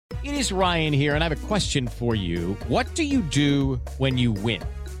It is Ryan here, and I have a question for you. What do you do when you win?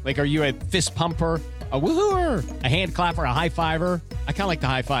 Like, are you a fist pumper, a woohooer, a hand clapper, a high fiver? I kind of like the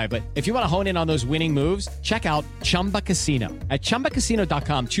high five, but if you want to hone in on those winning moves, check out Chumba Casino. At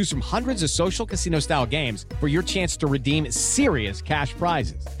ChumbaCasino.com, choose from hundreds of social casino-style games for your chance to redeem serious cash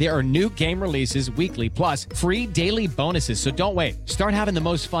prizes. There are new game releases weekly, plus free daily bonuses. So don't wait. Start having the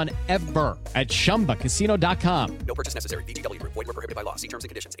most fun ever at ChumbaCasino.com. No purchase necessary. VGW Group. Void where prohibited by law. See terms and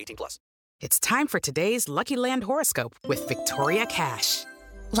conditions. 18+. It's time for today's Lucky Land horoscope with Victoria Cash.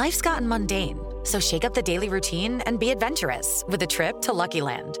 Life's gotten mundane, so shake up the daily routine and be adventurous with a trip to Lucky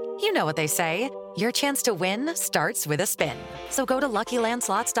Land. You know what they say, your chance to win starts with a spin. So go to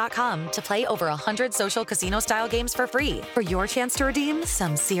LuckyLandSlots.com to play over 100 social casino-style games for free for your chance to redeem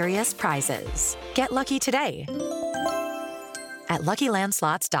some serious prizes. Get lucky today at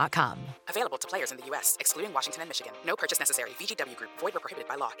LuckyLandSlots.com. Available to players in the U.S., excluding Washington and Michigan. No purchase necessary. VGW Group. Void where prohibited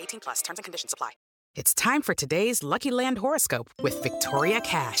by law. 18+. Terms and conditions apply. It's time for today's Lucky Land horoscope with Victoria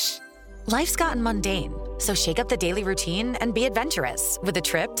Cash. Life's gotten mundane, so shake up the daily routine and be adventurous with a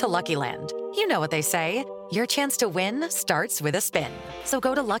trip to Lucky Land. You know what they say, your chance to win starts with a spin. So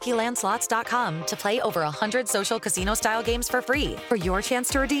go to LuckyLandSlots.com to play over 100 social casino-style games for free for your chance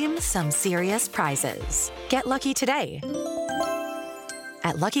to redeem some serious prizes. Get lucky today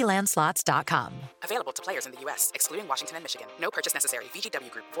at LuckyLandSlots.com. Available to players in the U.S., excluding Washington and Michigan. No purchase necessary.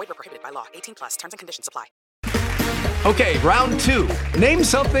 VGW Group. Void where prohibited by law. 18+. Terms and conditions apply. Okay, round two. Name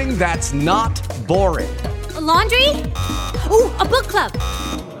something that's not boring. A laundry? Ooh, a book club.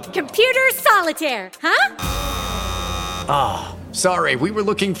 Computer solitaire, huh? Ah, sorry, we were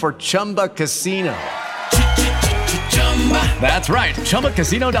looking for Chumba Casino. That's right,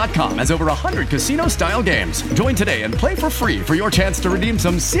 ChumbaCasino.com has over 100 casino-style games. Join today and play for free for your chance to redeem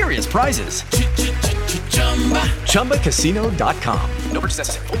some serious prizes. ChumbaCasino.com. No purchase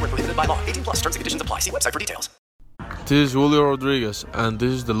necessary. Void where prohibited by law. 18+. Terms and conditions apply. See website for details. This is Julio Rodriguez, and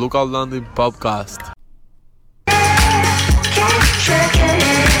this is the Lookout Landing Podcast.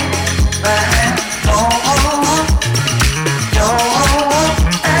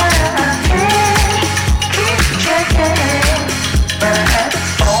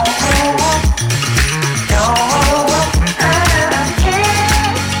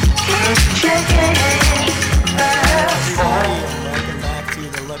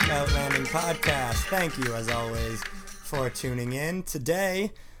 Podcast. Thank you, as always, for tuning in.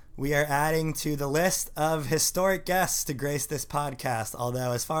 Today, we are adding to the list of historic guests to grace this podcast,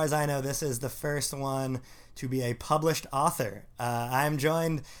 although, as far as I know, this is the first one to be a published author. I'm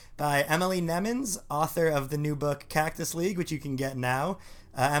joined by Emily Nemens, author of the new book Cactus League, which you can get now.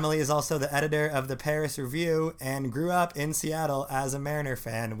 Emily is also the editor of the Paris Review and grew up in Seattle as a Mariner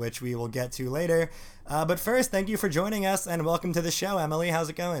fan, which we will get to later. But first, thank you for joining us, and welcome to the show, Emily. How's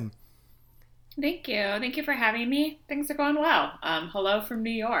it going? Thank you. Thank you for having me. Things are going well. Hello from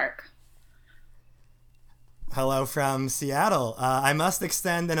New York. Hello from Seattle. I must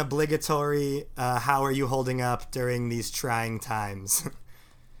extend an obligatory how are you holding up during these trying times?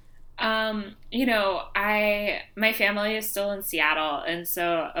 My family is still in Seattle. And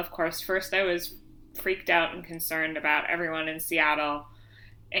so, of course, first I was freaked out and concerned about everyone in Seattle.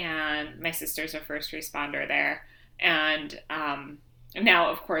 And my sister's a first responder there. And now,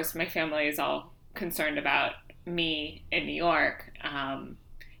 of course, my family is all concerned about me in New York.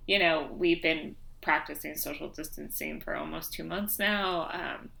 We've been practicing social distancing for almost 2 months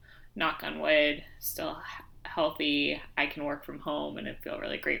now. Knock on wood, still healthy. I can work from home, and I feel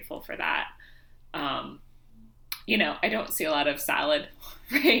really grateful for that. I don't see a lot of salad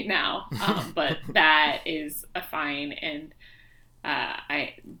right now, but that is a fine, and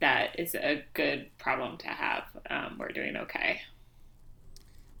that is a good problem to have. We're doing okay.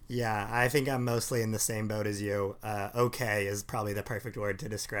 Yeah, I think I'm mostly in the same boat as you. Okay is probably the perfect word to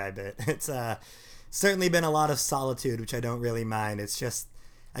describe it. It's certainly been a lot of solitude, which I don't really mind. It's just,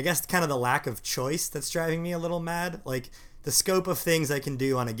 I guess, kind of the lack of choice that's driving me a little mad. Like, the scope of things I can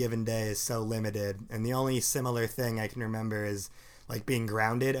do on a given day is so limited, and the only similar thing I can remember is, like, being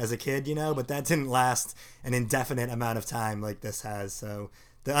grounded as a kid, but that didn't last an indefinite amount of time like this has. So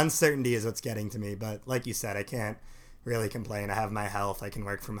the uncertainty is what's getting to me. But like you said, I can't really complain. I have my health. I can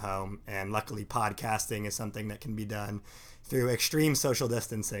work from home. And luckily, podcasting is something that can be done through extreme social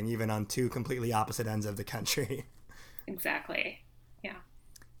distancing, even on two completely opposite ends of the country. Exactly. Yeah.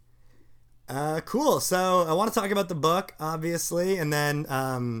 Cool. So I want to talk about the book, obviously. And then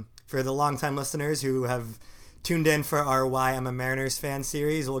for the longtime listeners who have tuned in for our Why I'm a Mariners Fan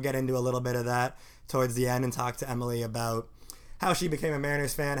series, we'll get into a little bit of that towards the end and talk to Emily about how she became a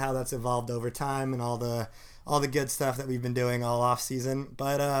Mariners fan, how that's evolved over time, and all the all the good stuff that we've been doing all off season.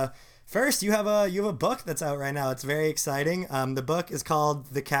 But first, you have a book that's out right now. It's very exciting. The book is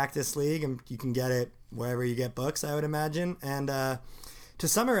called The Cactus League, and you can get it wherever you get books, I would imagine. And to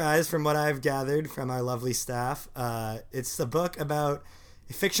summarize from what I've gathered from our lovely staff, it's a book about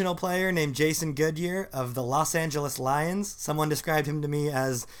a fictional player named Jason Goodyear of the Los Angeles Lions. Someone described him to me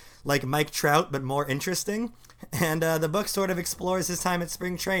as like Mike Trout, but more interesting. And the book sort of explores his time at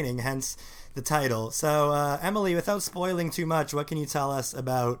spring training, hence the title. So, Emily, without spoiling too much, what can you tell us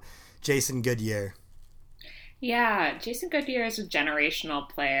about Jason Goodyear? Yeah, Jason Goodyear is a generational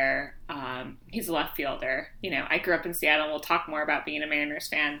player. He's a left fielder. I grew up in Seattle. We'll talk more about being a Mariners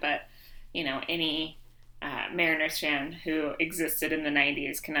fan, but, any Mariners fan who existed in the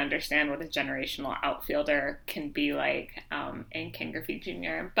 90s can understand what a generational outfielder can be like, in Ken Griffey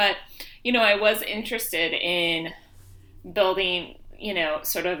Jr. But, I was interested in building,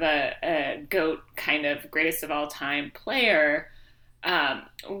 sort of a GOAT kind of greatest of all time player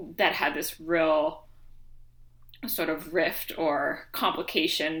that had this real sort of rift or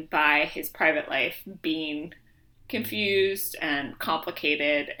complication by his private life being confused and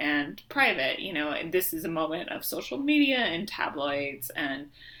complicated and private, and this is a moment of social media and tabloids and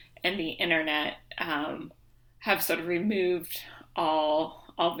the internet have sort of removed all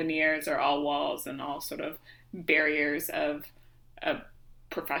veneers or all walls and all sort of barriers of a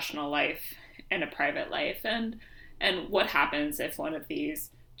professional life and a private life, and what happens if one of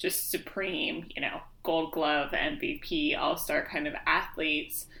these just supreme, Gold Glove, MVP, all-star kind of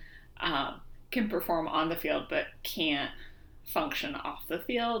athletes can perform on the field but can't function off the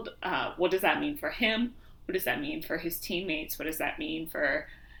field. What does that mean for him? What does that mean for his teammates? What does that mean for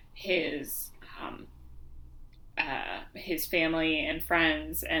his family and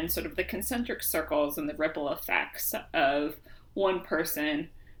friends, and sort of the concentric circles and the ripple effects of one person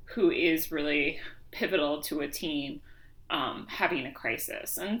who is really pivotal to a team having a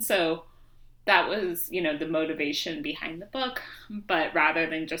crisis? And so that was, the motivation behind the book. But rather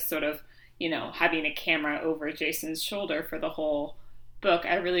than just sort of, having a camera over Jason's shoulder for the whole book,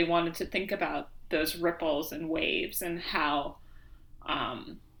 I really wanted to think about those ripples and waves and how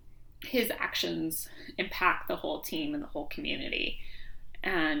his actions impact the whole team and the whole community.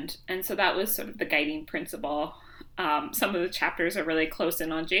 And so that was sort of the guiding principle. Some of the chapters are really close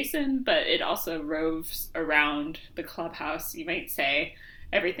in on Jason, but it also roves around the clubhouse, you might say,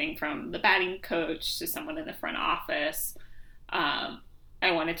 everything from the batting coach to someone in the front office. I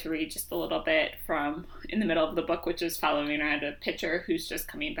wanted to read just a little bit from in the middle of the book, which is following around a pitcher who's just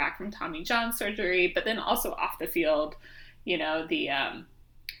coming back from Tommy John surgery, but then also off the field, the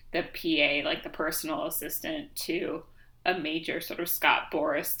PA, like the personal assistant to a major sort of Scott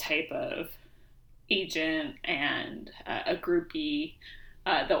Boras type of agent, and a groupie,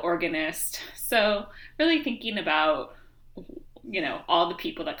 the organist. So really thinking about, all the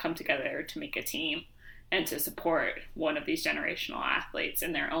people that come together to make a team and to support one of these generational athletes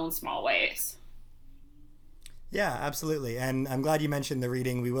in their own small ways. Yeah, absolutely. And I'm glad you mentioned the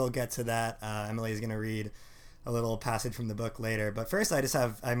reading. We will get to that. Emily is going to read a little passage from the book later. But first, I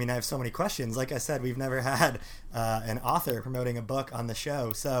have so many questions. Like I said, we've never had an author promoting a book on the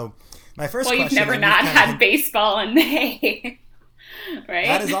show. So my first question... Well, you've never not had baseball in May, right?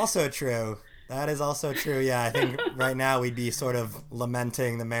 That is also true. Yeah, I think right now we'd be sort of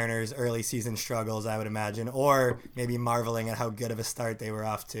lamenting the Mariners' early season struggles, I would imagine, or maybe marveling at how good of a start they were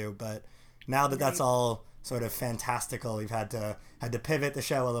off to. But now that that's all sort of fantastical, we've had to pivot the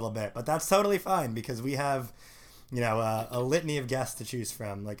show a little bit. But that's totally fine because we have, a litany of guests to choose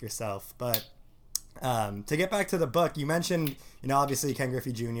from, like yourself. But to get back to the book, you mentioned, obviously Ken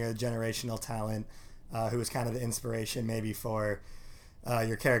Griffey Jr., generational talent, who was kind of the inspiration maybe for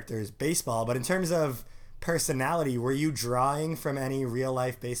your character's baseball. But in terms of personality, were you drawing from any real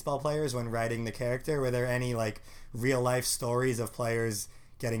life baseball players when writing the character? Were there any like real life stories of players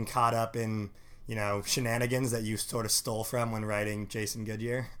getting caught up in, shenanigans that you sort of stole from when writing Jason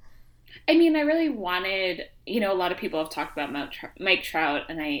Goodyear? I mean, I really wanted, a lot of people have talked about Mike Trout,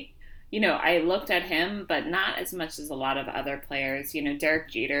 and I looked at him, but not as much as a lot of other players. Derek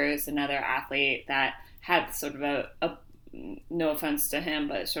Jeter is another athlete that had sort of a no offense to him,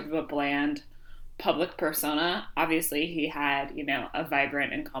 but sort of a bland public persona. Obviously, he had, a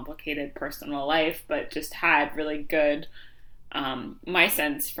vibrant and complicated personal life, but just had really good, my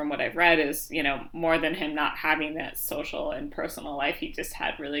sense from what I've read is, more than him not having that social and personal life, he just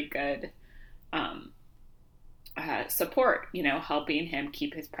had really good support, helping him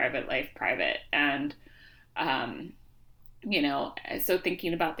keep his private life private. And, so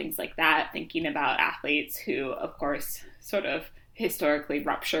thinking about things like that, thinking about athletes who, of course, sort of historically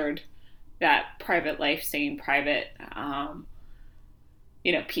ruptured that private life staying private.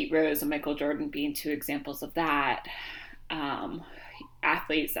 Pete Rose and Michael Jordan being two examples of that.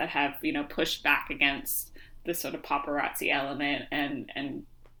 Athletes that have, pushed back against the sort of paparazzi element and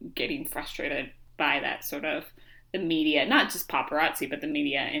getting frustrated by that sort of the media, not just paparazzi, but the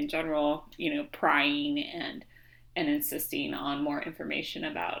media in general, prying and insisting on more information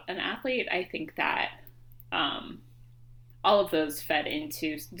about an athlete. I think that all of those fed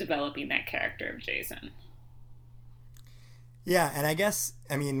into developing that character of Jason. Yeah, and I guess,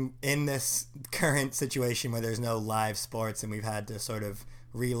 in this current situation where there's no live sports and we've had to sort of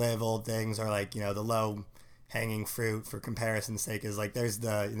relive old things, or the low hanging fruit for comparison's sake is there's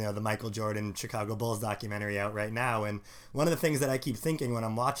the Michael Jordan Chicago Bulls documentary out right now. And one of the things that I keep thinking when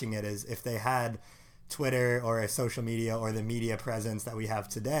I'm watching it is if they had Twitter or a social media or the media presence that we have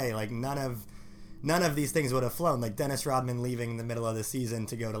today, none of these things would have flown. Dennis Rodman leaving in the middle of the season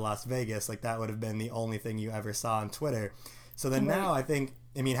to go to Las Vegas, that would have been the only thing you ever saw on Twitter. So then now I think,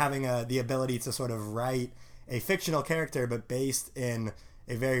 having the ability to sort of write a fictional character, but based in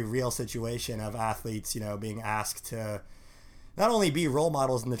a very real situation of athletes, being asked to not only be role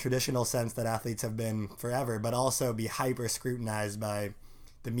models in the traditional sense that athletes have been forever, but also be hyper scrutinized by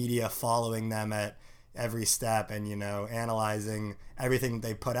the media, following them at every step and, analyzing everything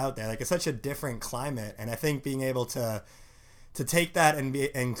they put out there. It's such a different climate. And I think being able to take that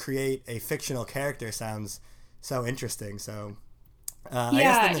and create a fictional character sounds so interesting. So, I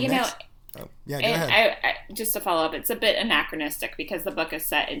guess go ahead. I, just to follow up, it's a bit anachronistic because the book is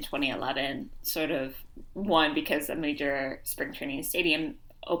set in 2011, sort of, one, because a major spring training stadium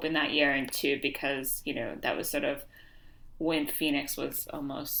opened that year, and two, because, that was sort of when Phoenix was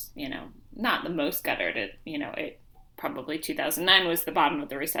almost, not the most guttered. It probably 2009 was the bottom of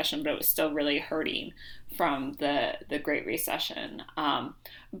the recession, but it was still really hurting from the Great Recession.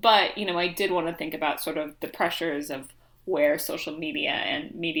 But, I did want to think about sort of the pressures of where social media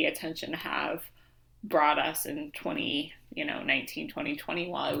and media attention have brought us in 2019, 2020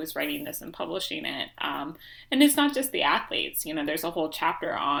 while I was writing this and publishing it. And it's not just the athletes, there's a whole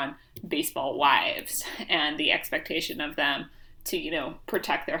chapter on baseball wives and the expectation of them to,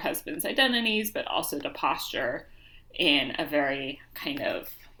 protect their husbands' identities, but also to posture in a very kind of,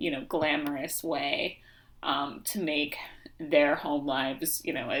 glamorous way to make their home lives,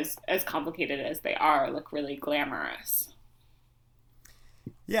 as complicated as they are, look really glamorous.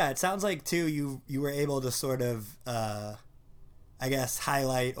 Yeah, it sounds like, too, you were able to sort of, I guess,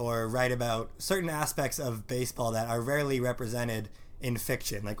 highlight or write about certain aspects of baseball that are rarely represented in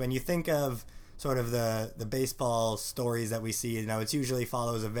fiction. When you think of sort of the baseball stories that we see, it usually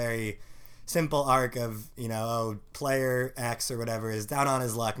follows a very simple arc of, player X or whatever is down on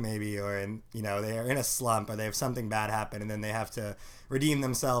his luck maybe, or, they're in a slump or they have something bad happen and then they have to redeem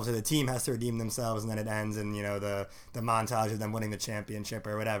themselves, or the team has to redeem themselves, and then it ends in, the montage of them winning the championship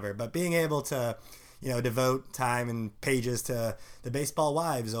or whatever. But being able to, devote time and pages to the baseball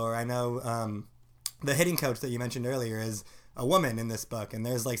wives, or I know the hitting coach that you mentioned earlier is a woman in this book. And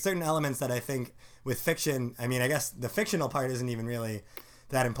there's certain elements that I think with fiction, I guess the fictional part isn't even really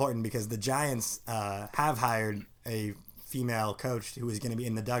that important because the Giants have hired a female coach who was going to be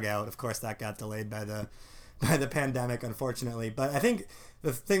in the dugout. Of course, that got delayed by the pandemic, unfortunately. But I think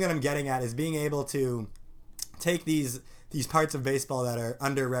the thing that I'm getting at is being able to take these parts of baseball that are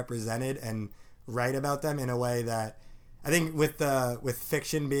underrepresented and write about them in a way that I think with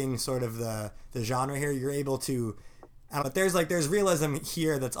fiction being sort of the genre here, you're able to. But there's realism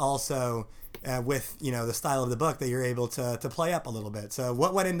here that's also with the style of the book that you're able to play up a little bit. So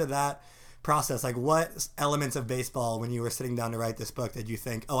what went into that process? What elements of baseball, when you were sitting down to write this book, did you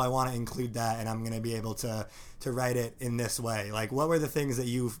think, I want to include that and I'm going to be able to write it in this way? What were the things that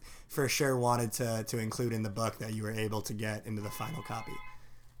you for sure wanted to include in the book that you were able to get into the final copy?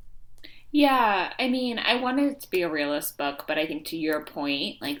 Yeah, I wanted it to be a realist book, but I think to your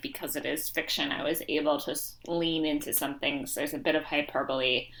point, because it is fiction, I was able to lean into some things. There's a bit of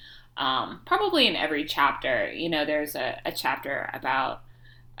hyperbole, probably in every chapter. There's a chapter about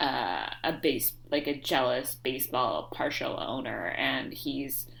a jealous baseball partial owner, and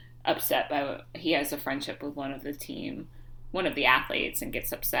he's upset by, he has a friendship with one of the athletes, and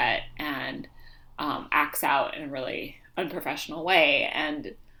gets upset and acts out in a really unprofessional way.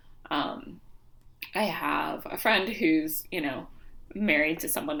 And I have a friend who's, married to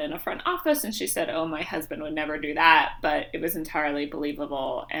someone in a front office, and she said, my husband would never do that, but it was entirely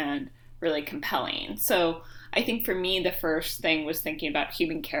believable and really compelling. So I think for me, the first thing was thinking about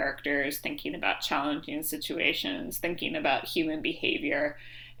human characters, thinking about challenging situations, thinking about human behavior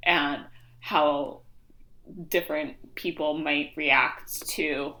and how different people might react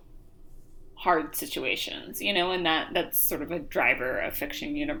to hard situations, and that's sort of a driver of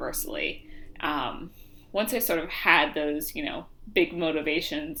fiction universally. Once I sort of had those, big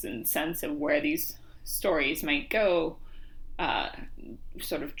motivations and sense of where these stories might go,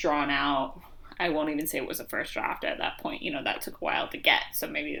 sort of drawn out, I won't even say it was a first draft at that point, that took a while to get. So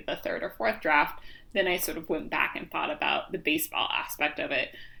maybe the third or fourth draft, then I sort of went back and thought about the baseball aspect of it.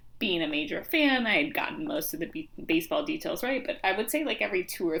 Being a major fan, I had gotten most of the baseball details right, but I would say like every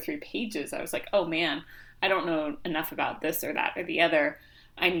 2 or 3 pages, I was like, oh man, I don't know enough about this or that or the other.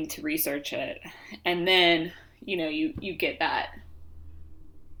 I need to research it. And then, you get that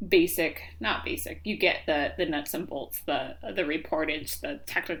you get the nuts and bolts, the reportage, the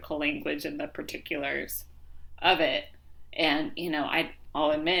technical language and the particulars of it. And,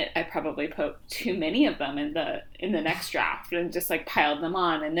 I'll admit I probably put too many of them in the next draft and just like piled them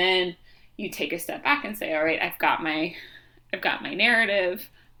on. And then you take a step back and say, all right, I've got my narrative,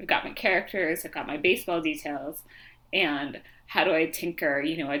 I've got my characters, I've got my baseball details, and how do I tinker,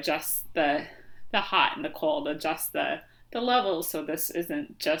 adjust the hot and the cold, adjust the levels so this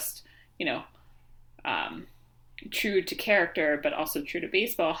isn't just, true to character, but also true to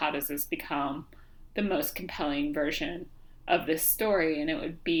baseball. How does this become the most compelling version of this story? And it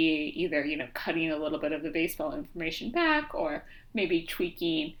would be either, cutting a little bit of the baseball information back, or maybe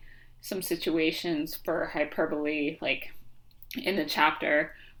tweaking some situations for hyperbole, like in the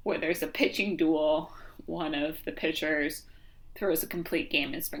chapter where there's a pitching duel, one of the pitchers throws a complete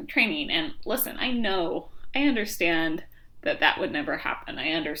game in spring training. And listen, I understand that would never happen.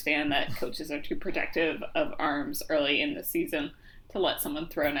 I understand that coaches are too protective of arms early in the season to let someone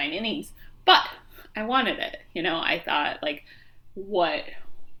throw 9 innings, but I wanted it. I thought, like, what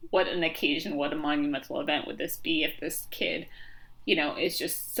an occasion, what a monumental event would this be if this kid, is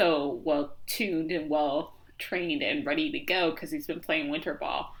just so well tuned and well trained and ready to go because he's been playing winter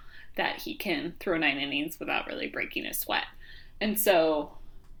ball, that he can throw 9 innings without really breaking a sweat. And so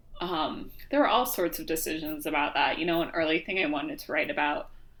there were all sorts of decisions about that. An early thing I wanted to write about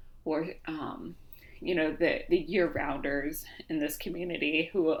were, the year-rounders in this community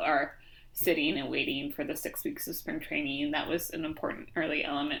who are sitting and waiting for the 6 weeks of spring training. That was an important early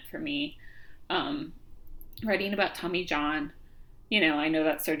element for me. Writing about Tommy John, I know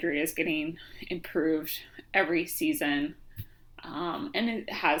that surgery is getting improved every season, and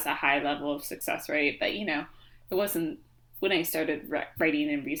it has a high level of success rate, but it wasn't, when I started writing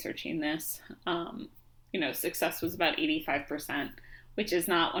and researching this, success was about 85%, which is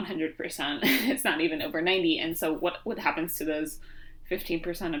not 100%. It's not even over 90. And so what happens to those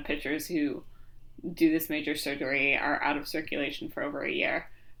 15% of pitchers who do this major surgery, are out of circulation for over a year,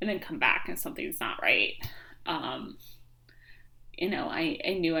 and then come back and something's not right? I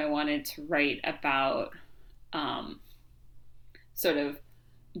knew I wanted to write about sort of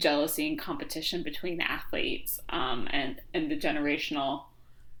jealousy and competition between athletes, and the generational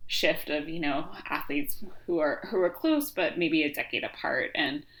shift of, athletes who are close but maybe a decade apart,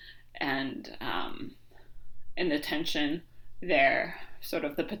 and the tension there, sort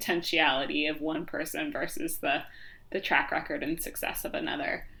of the potentiality of one person versus the track record and success of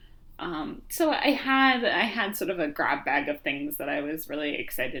another. So I had sort of a grab bag of things that I was really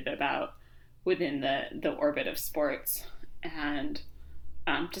excited about within the orbit of sports, and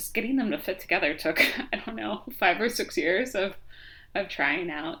just getting them to fit together took, 5 or 6 years of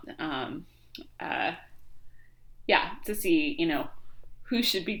trying out, to see, who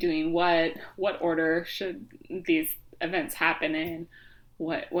should be doing what order should these events happen in,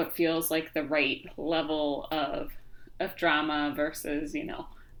 what feels like the right level of drama versus,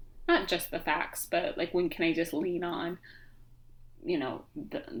 not just the facts, but like when can I just lean on,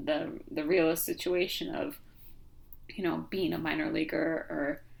 the realist situation of, being a minor leaguer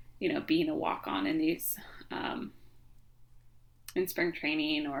or, being a walk-on in these, in spring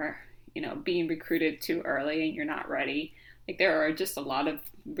training, or, being recruited too early and you're not ready. Like, there are just a lot of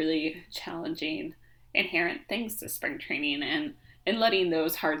really challenging inherent things to spring training, and letting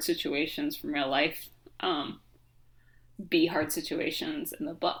those hard situations from real life, be hard situations in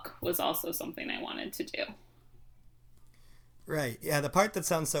the book was also something I wanted to do. Right. Yeah, the part that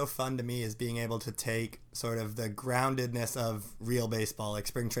sounds so fun to me is being able to take sort of the groundedness of real baseball, like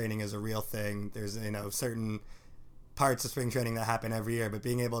spring training is a real thing. There's, certain parts of spring training that happen every year, but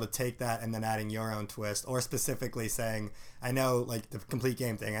being able to take that and then adding your own twist, or specifically saying, I know, like the complete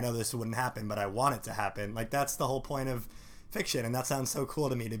game thing, I know this wouldn't happen, but I want it to happen. Like, that's the whole point of fiction, and that sounds so cool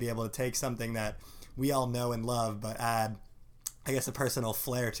to me, to be able to take something that we all know and love, but add, I guess, a personal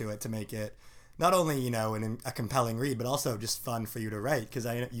flair to it to make it not only, a compelling read, but also just fun for you to write. Because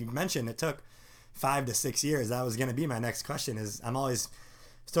you mentioned it took 5 to 6 years. That was going to be my next question. Is I'm always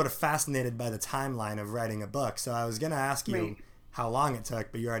sort of fascinated by the timeline of writing a book. So I was going to ask you how long it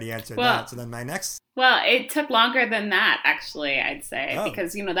took, but you already answered that. So then my next... Well, it took longer than that, actually, I'd say,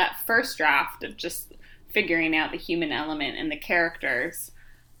 because, that first draft of just figuring out the human element and the characters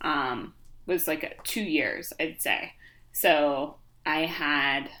was like 2 years, I'd say. So I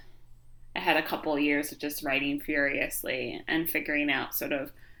had a couple of years of just writing furiously and figuring out sort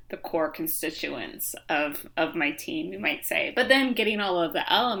of the core constituents of my team, you might say. But then getting all of the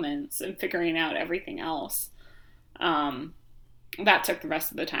elements and figuring out everything else, that took the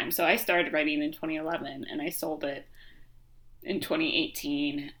rest of the time. So I started writing in 2011 and I sold it in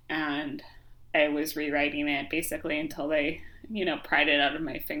 2018, and I was rewriting it basically until they, pried it out of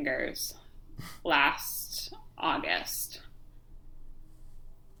my fingers last August.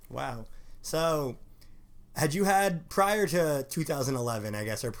 Wow. So had you had, prior to 2011, I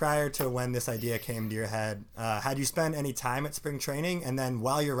guess, or prior to when this idea came to your head, had you spent any time at spring training? And then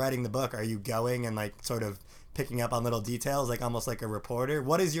while you're writing the book, are you going and like sort of picking up on little details, like almost like a reporter?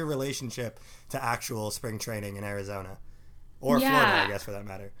 What is your relationship to actual spring training in Arizona? Or Florida, I guess, for that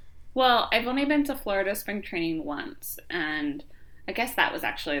matter. Well, I've only been to Florida spring training once, and I guess that was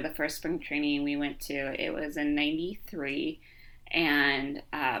actually the first spring training we went to. It was in 93, and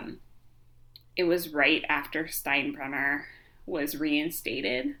it was right after Steinbrenner was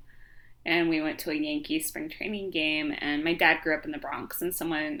reinstated, and we went to a Yankees spring training game, and my dad grew up in the Bronx,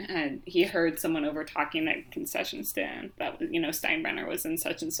 and he heard someone over talking at a concession stand that, Steinbrenner was in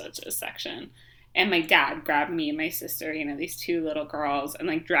such and such a section. And my dad grabbed me and my sister, these two little girls, and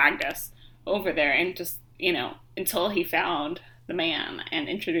like dragged us over there, and just, until he found the man and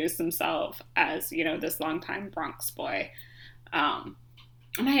introduced himself as, this longtime Bronx boy. And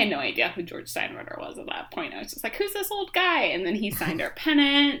I had no idea who George Steinbrenner was at that point. I was just like, who's this old guy? And then he signed our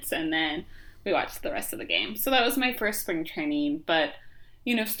pennants, and then we watched the rest of the game. So that was my first spring training. But,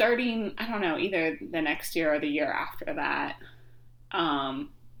 starting, I don't know, either the next year or the year after that,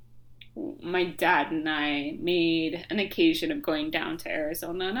 my dad and I made an occasion of going down to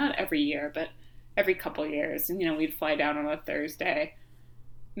Arizona, not every year, but every couple years. And, we'd fly down on a Thursday,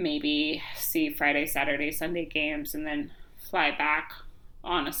 maybe see Friday, Saturday, Sunday games, and then fly back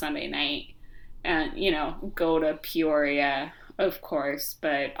on a Sunday night and, go to Peoria, of course,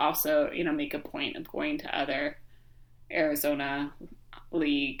 but also, make a point of going to other Arizona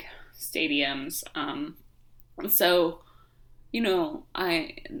League stadiums. So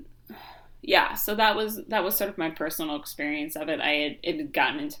that was sort of my personal experience of it. It had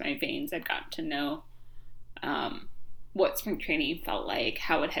gotten into my veins. I'd gotten to know what spring training felt like,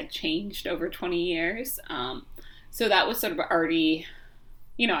 how it had changed over 20 years. So that was sort of already,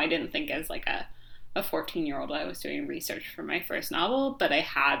 I didn't think as like a 14-year-old I was doing research for my first novel, but I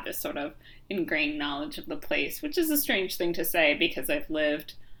had this sort of ingrained knowledge of the place, which is a strange thing to say because I've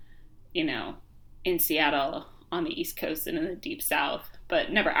lived, in Seattle on the East Coast and in the Deep South,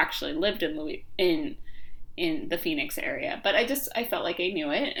 but never actually lived in the Phoenix area. But I felt like I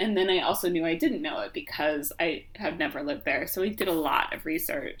knew it. And then I also knew I didn't know it because I had never lived there. So we did a lot of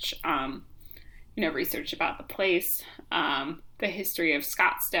research, research about the place, the history of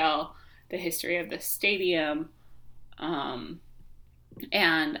Scottsdale, the history of the stadium. And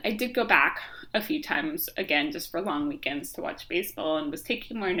I did go back a few times, again, just for long weekends to watch baseball, and was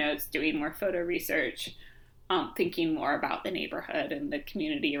taking more notes, doing more photo research, thinking more about the neighborhood and the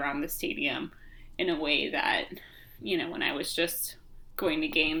community around the stadium in a way that, when I was just going to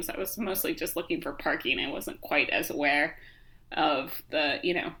games, I was mostly just looking for parking. I wasn't quite as aware of the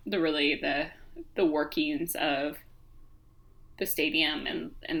workings of the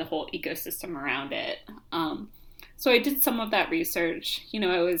stadium and the whole ecosystem around it. So I did some of that research.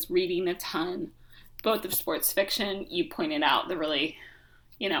 I was reading a ton, both of sports fiction. You pointed out the really,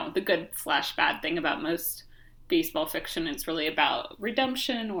 the good/bad thing about most baseball fiction. It's really about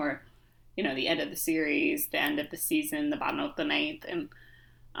redemption or, the end of the series, the end of the season, the bottom of the ninth. And,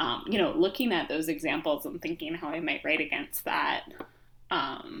 looking at those examples and thinking how I might write against that.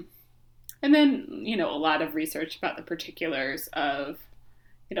 And then, a lot of research about the particulars of,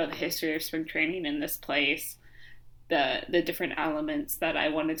 the history of spring training in this place, the different elements that I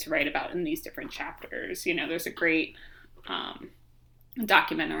wanted to write about in these different chapters. There's a great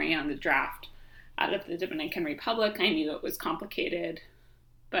documentary on the draft out of the Dominican Republic. I knew it was complicated,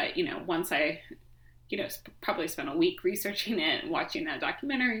 but, once I, probably spent a week researching it and watching that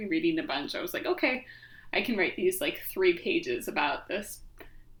documentary, reading a bunch, I was like, okay, I can write these 3 pages about this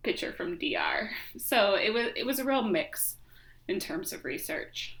pitcher from DR. So it was a real mix in terms of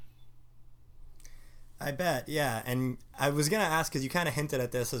research. I bet, yeah. And I was going to ask, because you kind of hinted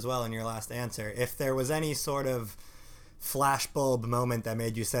at this as well in your last answer, if there was any sort of flashbulb moment that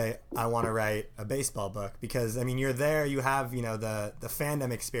made you say, I want to write a baseball book? Because, I mean, you're there, you have, you know, the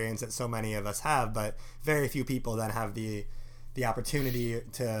fandom experience that so many of us have, but very few people then have the opportunity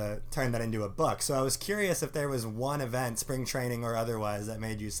to turn that into a book. So I was curious if there was one event, spring training or otherwise, that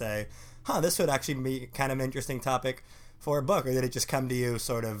made you say, this would actually be kind of an interesting topic for a book, or did it just come to you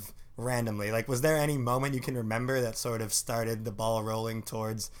sort of randomly? Like, was there any moment you can remember that sort of started the ball rolling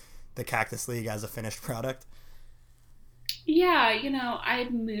towards the Cactus League as a finished product? Yeah, you know, I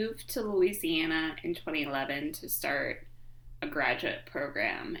moved to Louisiana in 2011 to start a graduate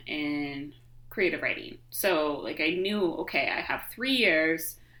program in creative writing. So, like, I knew, okay, I have 3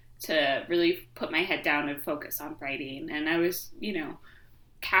 years to really put my head down and focus on writing. And I was, you know,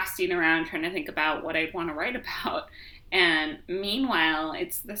 casting around trying to think about what I'd want to write about. And meanwhile,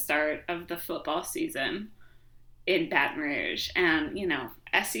 it's the start of the football season in Baton Rouge. And, you know,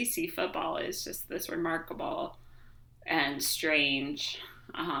 SEC football is just this remarkable and strange,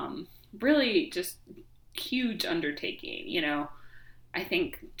 really just huge undertaking. You know, I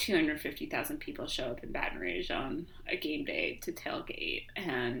think 250,000 people show up in Baton Rouge on a game day to tailgate,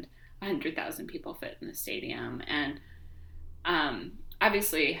 and 100,000 people fit in the stadium. And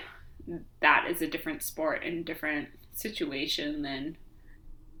obviously that is a different sport and different situation than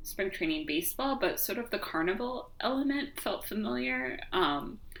spring training baseball, but sort of the carnival element felt familiar.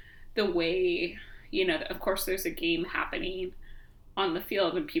 The way, you know, of course there's a game happening on the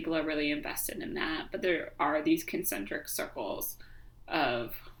field and people are really invested in that, but there are these concentric circles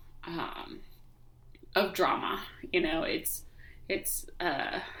of drama. You know, it's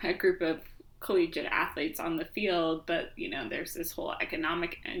a group of collegiate athletes on the field, but, you know, there's this whole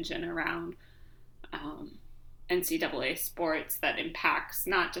economic engine around NCAA sports that impacts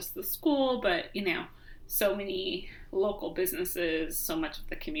not just the school, but, you know, so many local businesses, so much of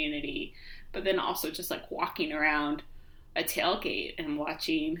the community, but then also just like walking around a tailgate and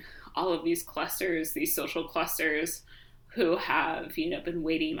watching all of these clusters, these social clusters who have, you know, been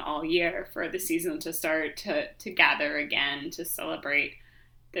waiting all year for the season to start to gather again to celebrate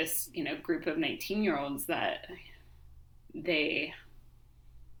this, you know, group of 19-year-olds that they,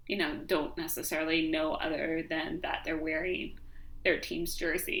 you know, don't necessarily know other than that they're wearing their team's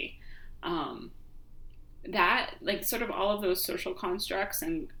jersey. That, like, sort of all of those social constructs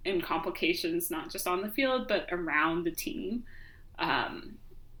and complications, not just on the field, but around the team,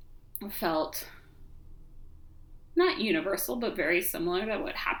 felt not universal, but very similar to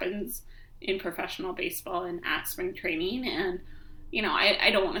what happens in professional baseball and at spring training. And, you know, I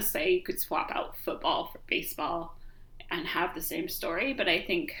don't want to say you could swap out football for baseball and have the same story, but I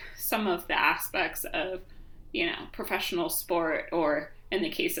think some of the aspects of, you know, professional sport, or in the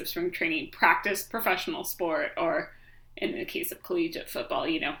case of spring training, practice professional sport, or in the case of collegiate football,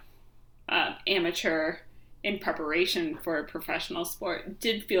 you know, amateur in preparation for a professional sport,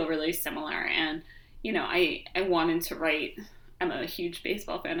 did feel really similar. And, you know, I wanted to write, I'm a huge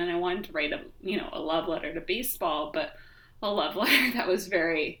baseball fan, and I wanted to write a love letter to baseball, but a love letter that was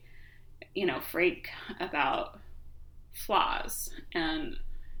very, you know, frank about flaws and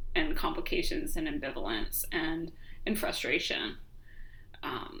complications and ambivalence and frustration.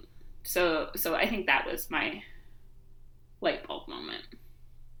 So I think that was my light bulb moment.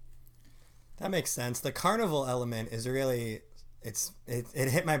 That makes sense. The carnival element is really, it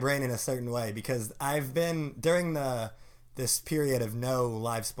hit my brain in a certain way, because I've been, during this period of no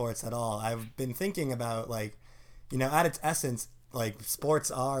live sports at all, I've been thinking about, like, you know, at its essence, like, sports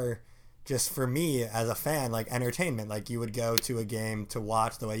are just, for me as a fan, like entertainment. Like, you would go to a game to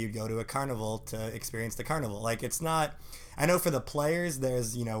watch the way you'd go to a carnival to experience the carnival. Like, it's not, I know for the players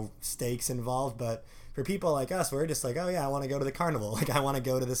there's, you know, stakes involved, but for people like us, we're just like, oh yeah, I want to go to the carnival. Like, I want to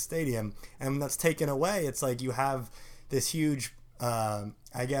go to the stadium. And when that's taken away, it's like you have this huge,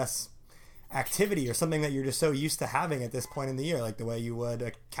 I guess, activity or something that you're just so used to having at this point in the year, like the way you would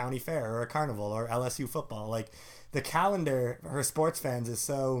a county fair or a carnival or LSU football. Like, the calendar for sports fans is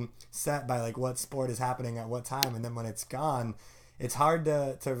so set by, like, what sport is happening at what time, and then when it's gone, it's hard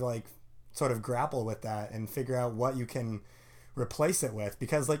to like sort of grapple with that and figure out what you can replace it with,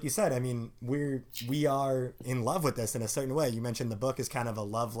 because, like you said, I mean, we are in love with this in a certain way. You mentioned the book is kind of a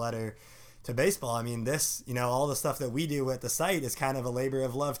love letter to baseball. I mean, this, you know, all the stuff that we do at the site is kind of a labor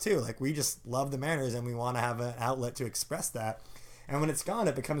of love too. Like, we just love the Mariners and we want to have an outlet to express that, and when it's gone,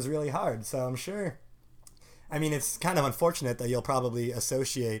 it becomes really hard. So I'm sure, I mean, it's kind of unfortunate that you'll probably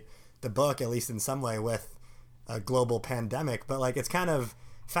associate the book, at least in some way, with a global pandemic, but, like, it's kind of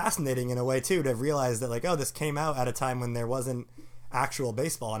fascinating in a way too to realize that, like, oh, this came out at a time when there wasn't actual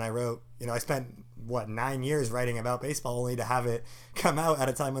baseball. And I wrote, you know, I spent 9 years writing about baseball only to have it come out at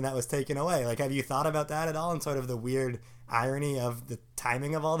a time when that was taken away. Like, have you thought about that at all and sort of the weird irony of the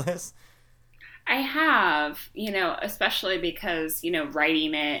timing of all this? I have, especially because,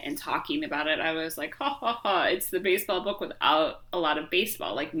 writing it and talking about it, I was like, ha ha ha, it's the baseball book without a lot of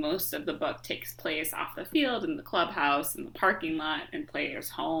baseball. Like, most of the book takes place off the field, in the clubhouse, in the parking lot, in players'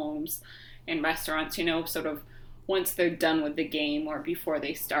 homes, in restaurants, sort of once they're done with the game or before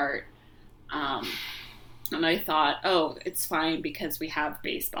they start. And I thought, oh, it's fine because we have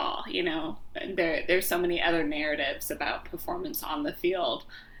baseball, There's so many other narratives about performance on the field.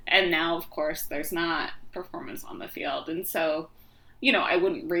 And now, of course, there's not performance on the field. And so, I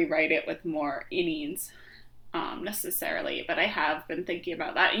wouldn't rewrite it with more innings necessarily. But I have been thinking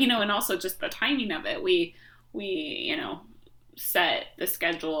about that, and also just the timing of it. We set the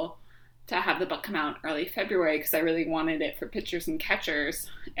schedule to have the book come out early February because I really wanted it for pitchers and catchers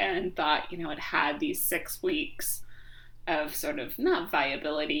and thought, it had these 6 weeks of sort of not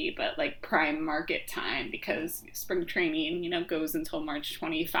viability, but like prime market time because spring training, goes until March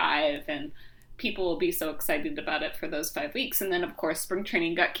 25 and people will be so excited about it for those 5 weeks. And then of course, spring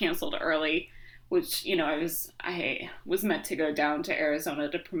training got canceled early, which, I was meant to go down to Arizona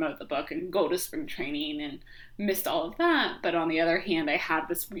to promote the book and go to spring training and missed all of that. But on the other hand, I had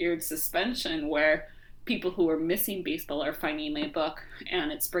this weird suspension where people who are missing baseball are finding my book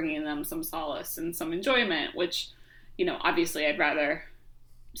and it's bringing them some solace and some enjoyment, which, obviously I'd rather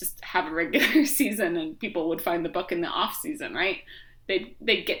just have a regular season and people would find the book in the off season, right?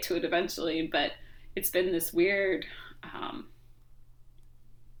 They'd get to it eventually, but it's been this weird,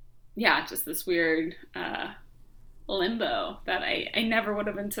 just this weird limbo that I never would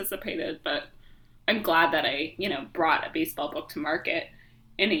have anticipated, but I'm glad that I, brought a baseball book to market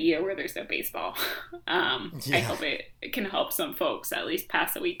in a year where there's no baseball. I hope it can help some folks at least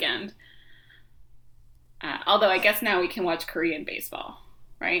pass a weekend. Although I guess now we can watch Korean baseball,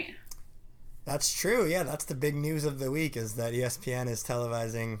 right? That's true. Yeah, that's the big news of the week is that ESPN is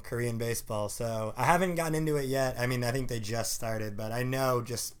televising Korean baseball. So I haven't gotten into it yet. I mean, I think they just started, but I know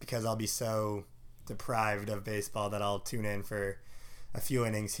just because I'll be so deprived of baseball that I'll tune in for a few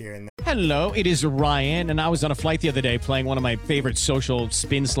innings here and there. Hello, it is Ryan, and I was on a flight the other day playing one of my favorite social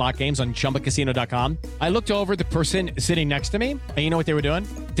spin slot games on ChumbaCasino.com. I looked over at the person sitting next to me, and you know what they were doing?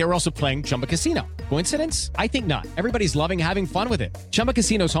 They were also playing Chumba Casino. Coincidence? I think not. Everybody's loving having fun with it. Chumba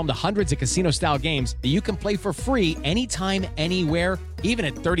Casino is home to hundreds of casino-style games that you can play for free anytime, anywhere, even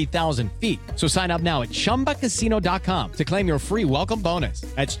at 30,000 feet. So sign up now at ChumbaCasino.com to claim your free welcome bonus.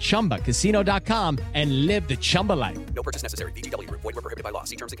 That's ChumbaCasino.com and live the Chumba life. No purchase necessary. VGW Group. Void where prohibited by law.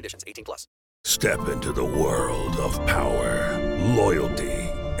 See terms and conditions. 18+. Step into the world of power, loyalty,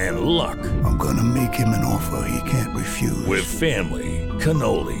 and luck. I'm gonna make him an offer he can't refuse. With family,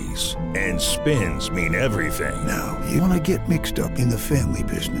 cannolis, and spins mean everything. Now, you wanna get mixed up in the family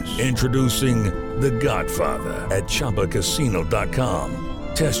business. Introducing The Godfather at ChumbaCasino.com.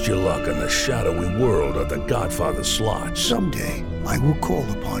 Test your luck in the shadowy world of The Godfather slot. Someday, I will call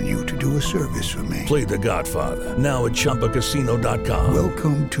upon you to do a service for me. Play The Godfather, now at ChumbaCasino.com.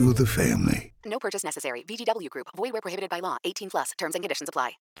 Welcome to the family. No purchase necessary. VGW Group. Void where prohibited by law. 18+. Terms and conditions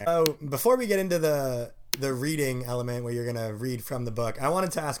apply. Oh, before we get into the reading element where you're going to read from the book, I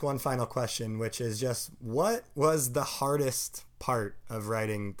wanted to ask one final question, which is just what was the hardest part of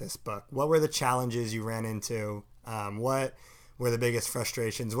writing this book? What were the challenges you ran into? What were the biggest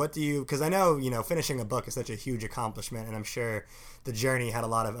frustrations? Because I know, finishing a book is such a huge accomplishment, and I'm sure the journey had a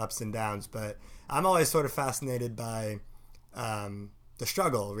lot of ups and downs, but I'm always sort of fascinated by the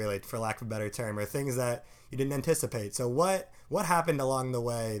struggle, really, for lack of a better term, or things that you didn't anticipate. So what happened along the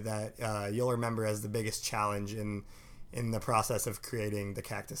way that you'll remember as the biggest challenge in the process of creating the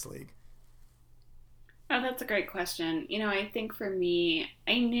Cactus League? Oh, that's a great question. I think for me,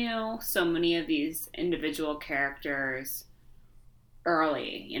 I knew so many of these individual characters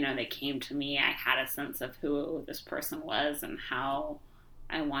early. They came to me. I had a sense of who this person was and how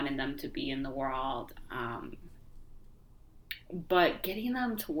I wanted them to be in the world. But getting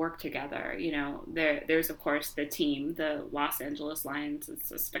them to work together, there's of course the team, the Los Angeles Lions.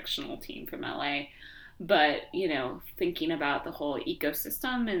 It's a fictional team from LA, but thinking about the whole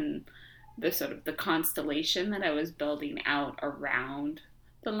ecosystem and the sort of the constellation that I was building out around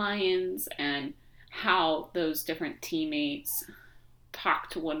the Lions and how those different teammates talk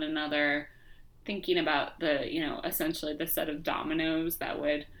to one another, thinking about the essentially the set of dominoes that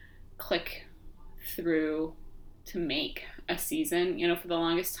would click through to make a season. For the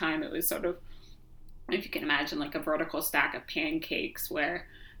longest time it was sort of, if you can imagine, like a vertical stack of pancakes where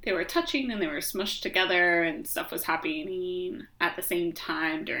they were touching and they were smushed together and stuff was happening at the same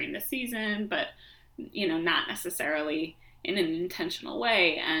time during the season, but, you know, not necessarily in an intentional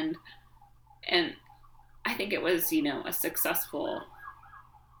way. And I think it was, you know, a successful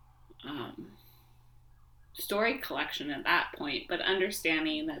story collection at that point, but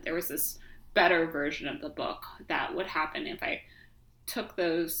understanding that there was this better version of the book that would happen if I took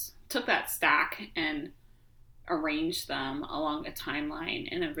that stack and arranged them along a timeline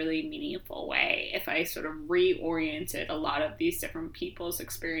in a really meaningful way. If I sort of reoriented a lot of these different people's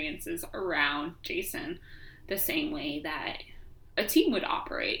experiences around Jason the same way that a team would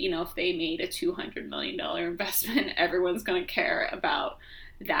operate. You know, if they made a $200 million investment, everyone's going to care about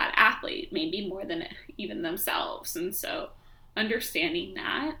that athlete, maybe more than even themselves. And so understanding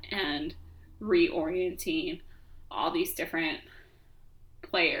that and reorienting all these different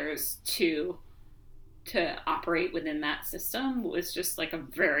players to operate within that system was just like a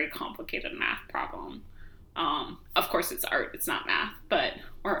very complicated math problem. Of course it's art, it's not math,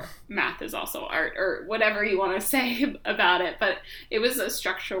 or math is also art, or whatever you want to say about it, but it was a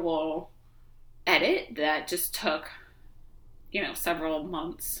structural edit that just took, you know, several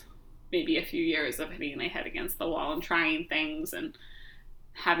months, maybe a few years of hitting my head against the wall and trying things and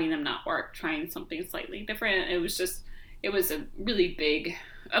having them not work, trying something slightly different. It was a really big,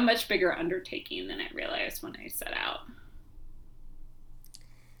 a much bigger undertaking than I realized when I set out.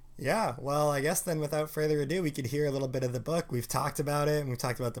 Yeah, well, I guess then without further ado, we could hear a little bit of the book. We've talked about it, and we've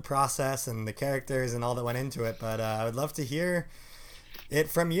talked about the process and the characters and all that went into it, but I would love to hear it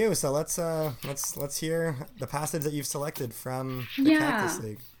from you. So let's hear the passage that you've selected from the Cactus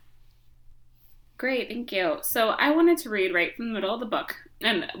League. Great, thank you. So I wanted to read right from the middle of the book,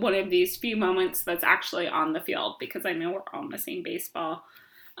 and one of these few moments that's actually on the field, because I know we're all missing baseball.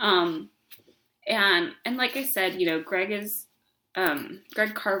 And like I said, you know,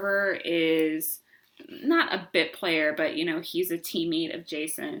 Greg Carver is not a bit player, but, you know, he's a teammate of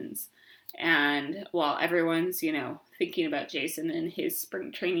Jason's. And while everyone's, you know, thinking about Jason in his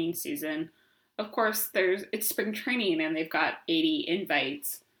spring training season, of course, it's spring training and they've got 80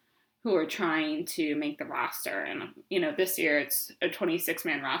 invites who are trying to make the roster. And, you know, this year it's a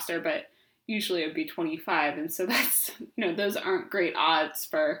 26-man roster, but usually it would be 25. And so that's, you know, those aren't great odds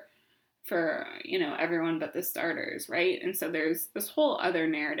for, you know, everyone but the starters, right? And so there's this whole other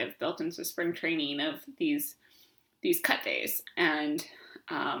narrative built into spring training of these cut days and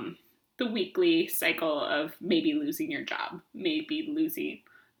the weekly cycle of maybe losing your job, maybe losing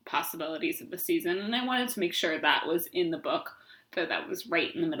possibilities of the season. And I wanted to make sure that was in the book, that was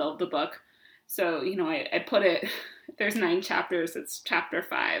right in the middle of the book. So, you know, I put it, there's 9 chapters, it's chapter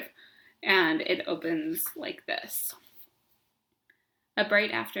 5, and it opens like this. A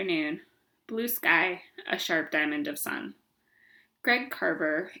bright afternoon, blue sky, a sharp diamond of sun. Greg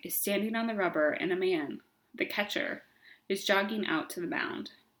Carver is standing on the rubber and a man, the catcher, is jogging out to the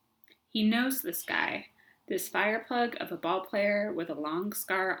mound. He knows this guy, this fireplug of a ball player with a long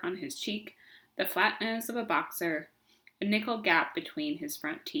scar on his cheek, the flat nose of a boxer, a nickel gap between his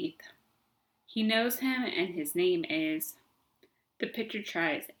front teeth. He knows him and his name is... The pitcher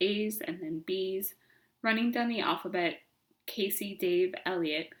tries A's and then B's, running down the alphabet, Casey Dave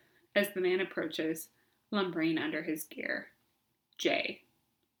Elliott, as the man approaches, lumbering under his gear. J.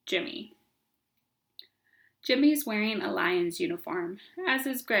 Jimmy. Jimmy's wearing a Lions uniform, as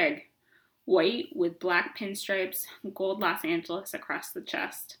is Greg. White with black pinstripes, gold Los Angeles across the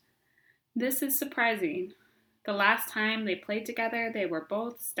chest. This is surprising. The last time they played together, they were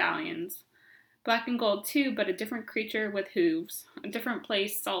both stallions. Black and gold too, but a different creature with hooves. A different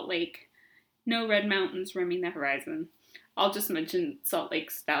place, Salt Lake. No red mountains rimming the horizon. I'll just mention Salt Lake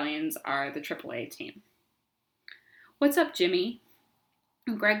Stallions are the AAA team. What's up, Jimmy?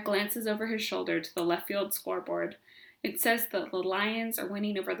 Greg glances over his shoulder to the left field scoreboard. It says that the Lions are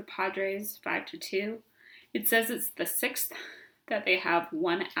winning over the Padres 5-2. It says it's the 6th, that they have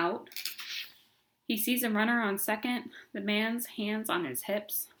 1 out. He sees a runner on second, the man's hands on his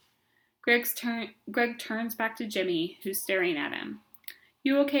hips. Greg turns back to Jimmy, who's staring at him.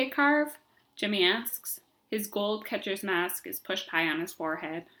 You okay, Carv? Jimmy asks. His gold catcher's mask is pushed high on his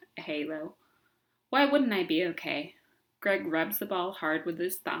forehead, a halo. Why wouldn't I be okay? Greg rubs the ball hard with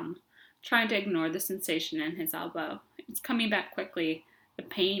his thumb, trying to ignore the sensation in his elbow. It's coming back quickly, the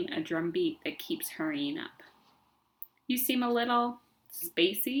pain a drumbeat that keeps hurrying up. You seem a little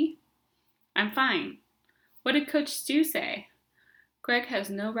spacey. I'm fine. What did Coach Stu say? Greg has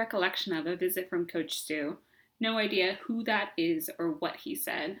no recollection of a visit from Coach Stu, no idea who that is or what he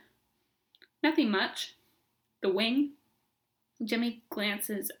said. Nothing much. The wing? Jimmy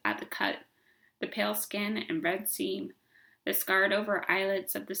glances at the cut, the pale skin and red seam, the scarred over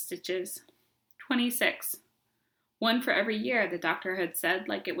eyelids of the stitches. 26. One for every year, the doctor had said,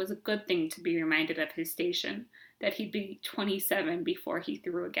 like it was a good thing to be reminded of his station, that he'd be 27 before he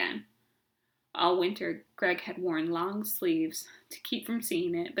threw again. All winter, Greg had worn long sleeves to keep from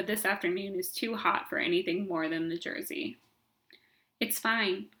seeing it, but this afternoon is too hot for anything more than the jersey. It's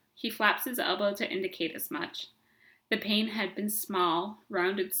fine. He flaps his elbow to indicate as much. The pain had been small,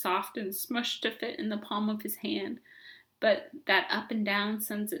 rounded soft and smushed to fit in the palm of his hand, but that up and down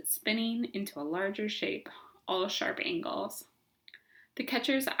sends it spinning into a larger shape, all sharp angles. The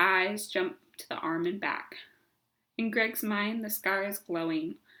catcher's eyes jump to the arm and back. In Greg's mind, the scar is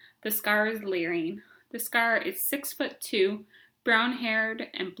glowing. The scar is leering. The scar is 6'2", brown-haired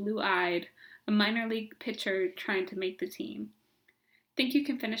and blue-eyed, a minor league pitcher trying to make the team. Think you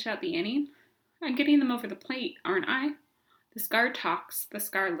can finish out the inning? I'm getting them over the plate, aren't I? The scar talks. The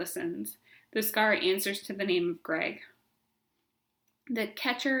scar listens. The scar answers to the name of Greg. The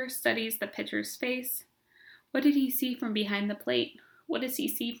catcher studies the pitcher's face. What did he see from behind the plate? What does he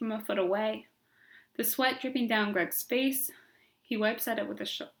see from a foot away? The sweat dripping down Greg's face. He wipes at it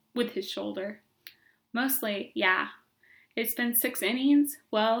with his shoulder. Mostly, yeah. It's been 6 innings?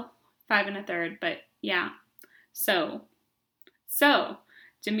 Well, 5 1/3, but yeah. So,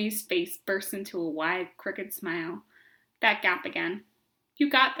 Jimmy's face bursts into a wide, crooked smile. That gap again. You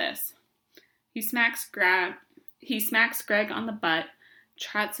got this. He smacks Greg on the butt,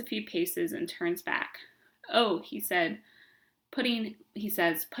 trots a few paces, and turns back. Oh, he says, putting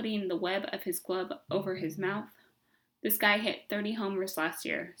the web of his glove over his mouth. This guy hit 30 homers last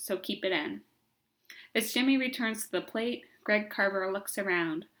year, so keep it in. As Jimmy returns to the plate, Greg Carver looks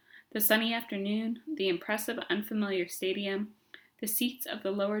around. The sunny afternoon, the impressive, unfamiliar stadium, the seats of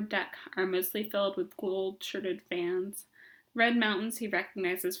the lower deck are mostly filled with gold-shirted fans. Red mountains he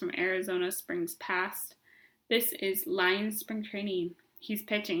recognizes from Arizona Springs past. This is Lions spring training. He's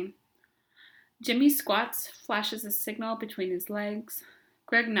pitching. Jimmy squats, flashes a signal between his legs.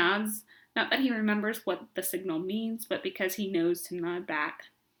 Greg nods, not that he remembers what the signal means, but because he knows to nod back.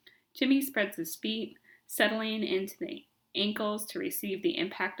 Jimmy spreads his feet, settling into the ankles to receive the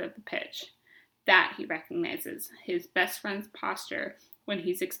impact of the pitch. That, he recognizes, his best friend's posture when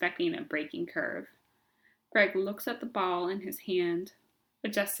he's expecting a breaking curve. Greg looks at the ball in his hand,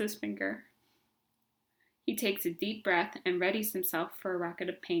 adjusts his finger. He takes a deep breath and readies himself for a rocket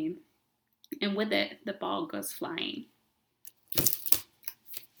of pain. And with it, the ball goes flying.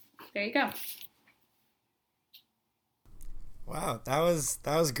 There you go. Wow, that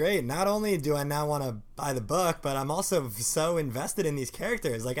was great. Not only do I now want to buy the book, but I'm also so invested in these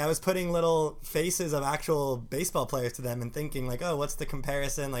characters. Like, I was putting little faces of actual baseball players to them and thinking, like, oh, what's the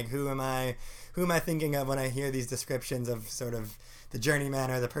comparison? Like, who am I thinking of when I hear these descriptions of sort of the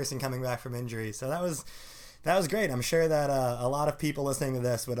journeyman or the person coming back from injury? So that was great. I'm sure that a lot of people listening to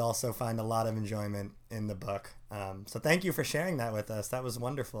this would also find a lot of enjoyment in the book. So thank you for sharing that with us. That was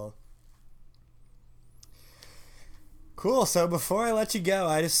wonderful. Cool. So before I let you go,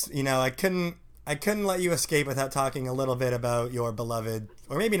 I just, I couldn't let you escape without talking a little bit about your beloved,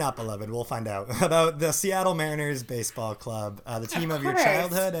 or maybe not beloved, we'll find out, about the Seattle Mariners Baseball Club, the team of your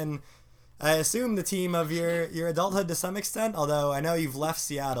childhood, and I assume the team of your adulthood to some extent, although I know you've left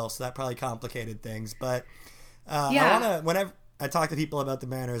Seattle, so that probably complicated things. But whenever I talk to people about the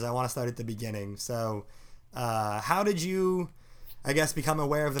Mariners, I want to start at the beginning. So how did you, I guess, become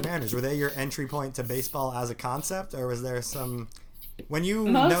aware of the Mariners? Were they your entry point to baseball as a concept, or was there some, when you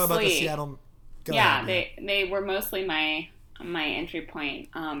know about the Seattle? They were mostly my entry point.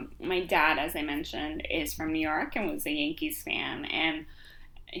 My dad, as I mentioned, is from New York and was a Yankees fan, and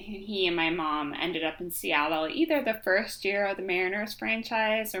he and my mom ended up in Seattle either the first year of the Mariners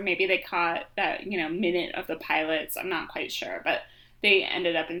franchise, or maybe they caught that minute of the pilots. I'm not quite sure, but they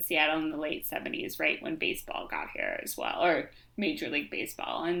ended up in Seattle in the late 70s, right when baseball got here as well, or Major League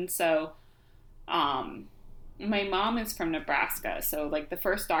Baseball. And so my mom is from Nebraska, so like the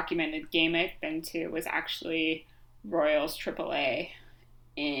first documented game I've been to was actually Royals AAA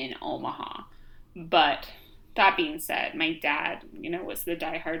in Omaha. But that being said, my dad, was the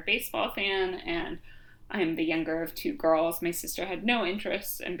diehard baseball fan, and I'm the younger of 2 girls. My sister had no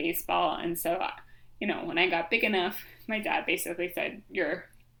interest in baseball, and so when I got big enough, my dad basically said, you're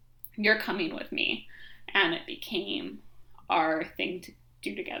coming with me. And it became our thing to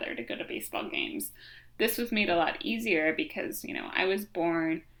do together, to go to baseball games. This was made a lot easier because, I was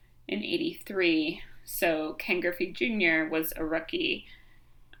born in 83, so Ken Griffey Jr. was a rookie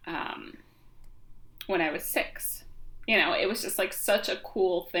when I was 6. It was just like such a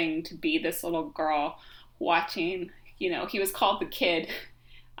cool thing to be this little girl watching, he was called the Kid.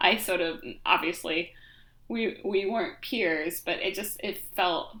 I sort of obviously we weren't peers, but it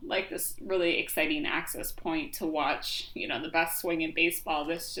felt like this really exciting access point to watch, you know, the best swing in baseball,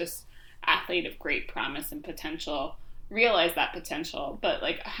 this just athlete of great promise and potential, realize that potential, but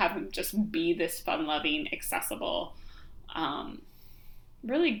like have him just be this fun-loving, accessible,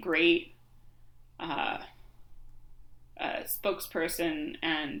 really great spokesperson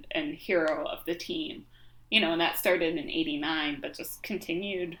and hero of the team, you know, and that started in '89, but just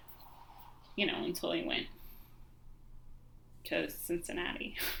continued, you know, until he went to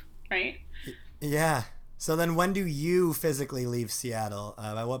Cincinnati, right? Yeah. So then when do you physically leave Seattle?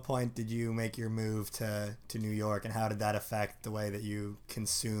 At what point did you make your move to New York, and how did that affect the way that you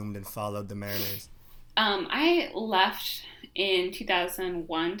consumed and followed the Mariners? I left in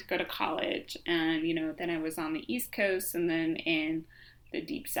 2001 to go to college, and, you know, then I was on the East Coast and then in the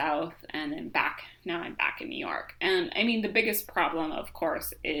Deep South, and then now I'm back in New York. And I mean, the biggest problem, of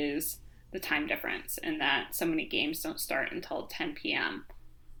course, is the time difference, and that so many games don't start until 10 p.m.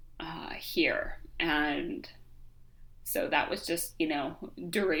 Here. And so that was just, you know,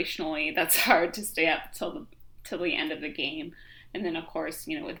 durationally, that's hard to stay up till the end of the game. And then, of course,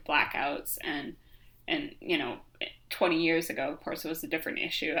 you know, with blackouts and you know, 20 years ago, of course, it was a different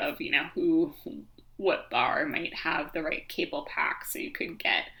issue of, you know, what bar might have the right cable pack so you could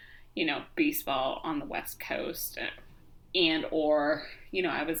get, you know, baseball on the West Coast, or, you know,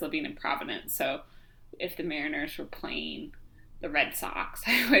 I was living in Providence, so if the Mariners were playing the Red Sox,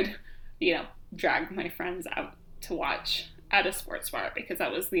 I would, you know, drag my friends out to watch at a sports bar, because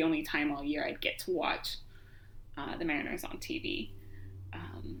that was the only time all year I'd get to watch the Mariners on TV.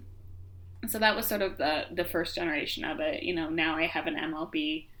 So that was sort of the first generation of it. You know, now I have an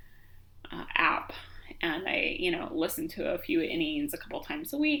MLB app, and I, you know, listen to a few innings a couple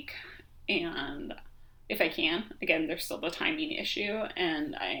times a week, and if I can, again, there's still the timing issue,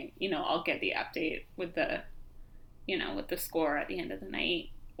 and I, you know, I'll get the update with the, you know, with the score at the end of the night,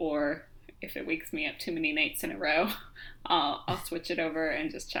 or if it wakes me up too many nights in a row, I'll switch it over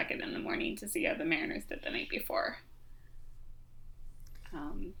and just check it in the morning to see how the Mariners did the night before.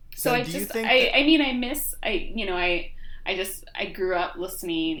 So I just, I mean, I grew up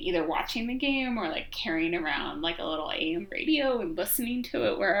listening, either watching the game or like carrying around like a little AM radio and listening to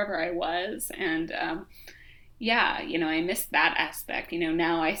it wherever I was. And, yeah, you know, I missed that aspect. You know,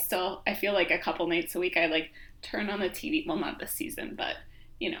 now I feel like a couple nights a week I like turn on the TV. Well, not this season, but,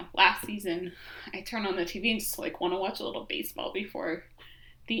 you know, last season I turn on the TV and just like want to watch a little baseball before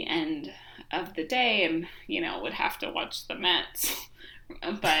the end of the day, and, you know, would have to watch the Mets.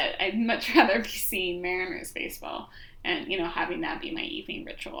 But I'd much rather be seeing Mariners baseball and, you know, having that be my evening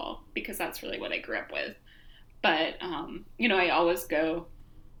ritual, because that's really what I grew up with. But, you know, I always go,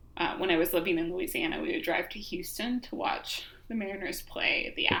 when I was living in Louisiana, we would drive to Houston to watch the Mariners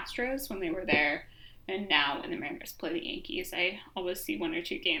play the Astros when they were there. And now when the Mariners play the Yankees, I always see one or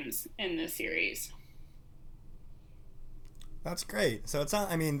two games in the series. That's great. So it's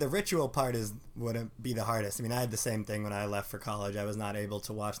not, I mean, the ritual part wouldn't be the hardest. I mean, I had the same thing when I left for college. I was not able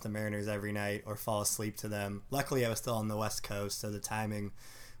to watch the Mariners every night or fall asleep to them. Luckily, I was still on the West Coast, so the timing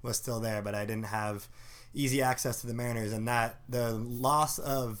was still there, but I didn't have easy access to the Mariners, and that the loss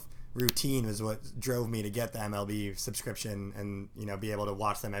of routine was what drove me to get the MLB subscription and, you know, be able to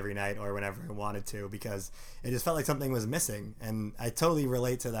watch them every night or whenever I wanted to, because it just felt like something was missing. And I totally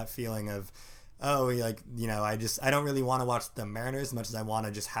relate to that feeling of, oh, like, you know, I don't really want to watch the Mariners as much as I want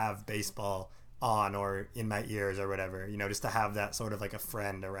to just have baseball on or in my ears or whatever, you know, just to have that sort of like a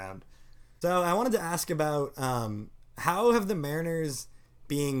friend around. So I wanted to ask about how have the Mariners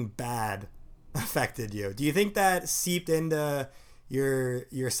being bad affected you? Do you think that seeped into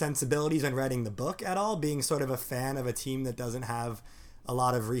your sensibilities when writing the book at all, being sort of a fan of a team that doesn't have a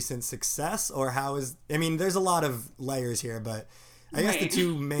lot of recent success? Or I mean, there's a lot of layers here, but I guess the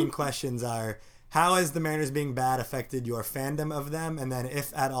two main questions are, how has the Mariners being bad affected your fandom of them? And then,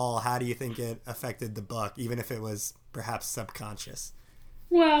 if at all, how do you think it affected the book, even if it was perhaps subconscious?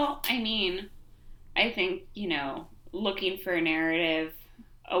 Well, I mean, I think, you know, looking for a narrative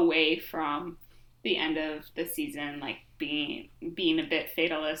away from the end of the season, like being a bit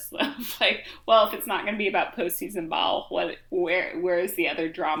fatalist of like, well, if it's not going to be about postseason ball, where is the other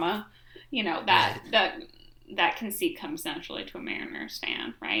drama? You know, that conceit comes naturally to a Mariners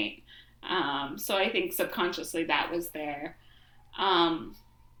fan, right? So I think subconsciously that was there.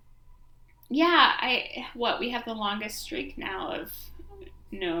 We have the longest streak now of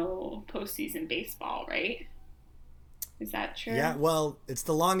no postseason baseball, right? Is that true? Yeah, well, it's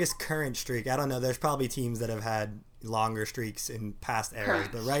the longest current streak. I don't know. There's probably teams that have had longer streaks in past eras,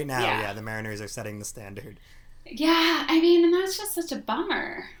 but right now, the Mariners are setting the standard. Yeah, I mean, and that's just such a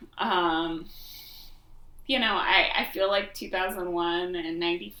bummer. I feel like 2001 and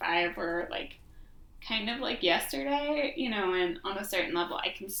 95 were like kind of like yesterday, and on a certain level I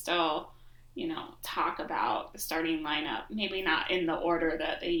can still, talk about the starting lineup, maybe not in the order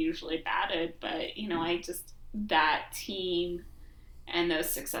that they usually batted, but, that team and those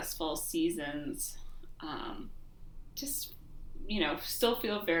successful seasons, still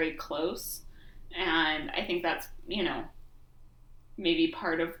feel very close. And I think that's, maybe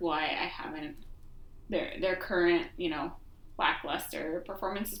part of why I haven't, their current, lackluster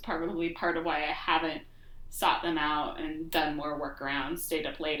performance is probably part of why I haven't sought them out and done more workarounds, stayed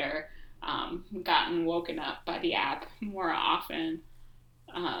up later, gotten woken up by the app more often.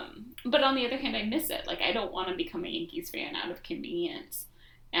 But on the other hand, I miss it. Like, I don't want to become a Yankees fan out of convenience.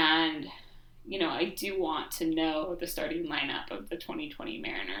 And, I do want to know the starting lineup of the 2020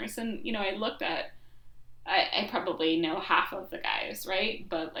 Mariners. And, I probably know half of the guys, right?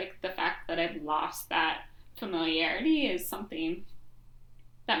 But, like, the fact that I've lost that familiarity is something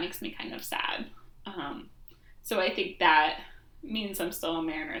that makes me kind of sad. So I think that means I'm still a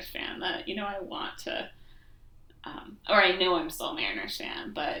Mariners fan, that, I want to, or I know I'm still a Mariners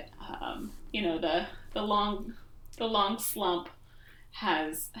fan, but, the long slump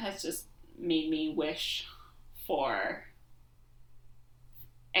has just made me wish for,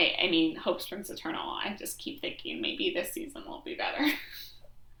 I mean, hope springs eternal. I just keep thinking maybe this season will be better.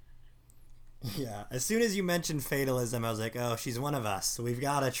 Yeah, as soon as you mentioned fatalism, I was like, oh, she's one of us. We've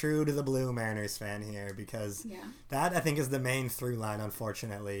got a true to the blue Mariners fan here, because that, I think, is the main through line,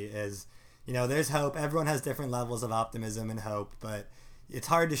 unfortunately, is, there's hope. Everyone has different levels of optimism and hope, but it's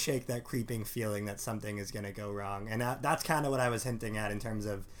hard to shake that creeping feeling that something is going to go wrong. And that's kind of what I was hinting at in terms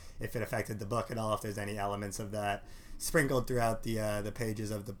of if it affected the book at all, if there's any elements of that sprinkled throughout the pages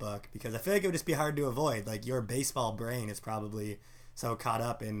of the book, because I feel like it would just be hard to avoid. Like, your baseball brain is probably so caught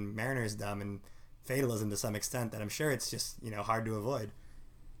up in Marinersdom and fatalism to some extent that I'm sure it's just, hard to avoid.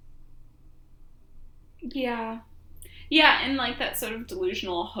 Yeah, and like that sort of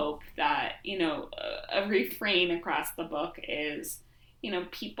delusional hope that, a refrain across the book is,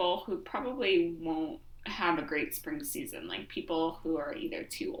 people who probably won't have a great spring season, like people who are either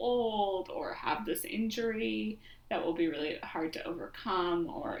too old or have this injury that will be really hard to overcome,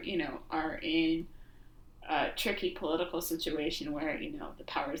 or, are in a tricky political situation where, the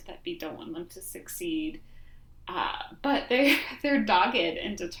powers that be don't want them to succeed. But they're dogged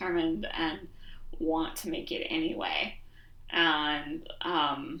and determined and want to make it anyway. And,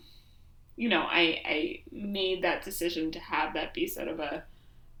 I made that decision to have that be sort of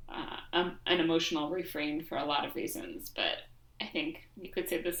an emotional refrain for a lot of reasons, but I think you could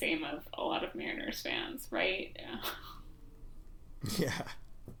say the same of a lot of Mariners fans, right?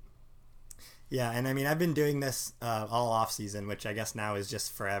 Yeah, and I mean, I've been doing this all off season, which I guess now is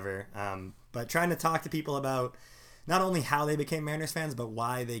just forever, but trying to talk to people about not only how they became Mariners fans, but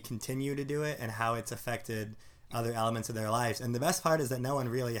why they continue to do it and how it's affected other elements of their lives. And the best part is that no one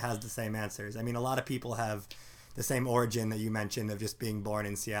really has the same answers. I mean, a lot of people have the same origin that you mentioned of just being born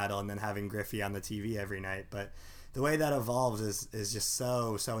in Seattle and then having Griffey on the TV every night, but the way that evolves is just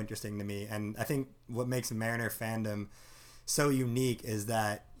so interesting to me. And I think what makes Mariner fandom so unique is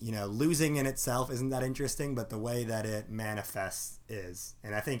that, losing in itself isn't that interesting, but the way that it manifests is.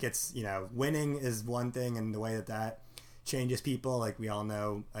 And I think it's, winning is one thing, and the way that changes people. Like, we all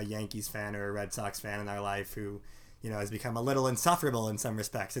know a Yankees fan or a Red Sox fan in our life who, has become a little insufferable in some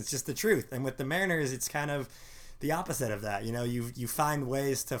respects. It's just the truth. And with the Mariners, it's kind of the opposite of that. You find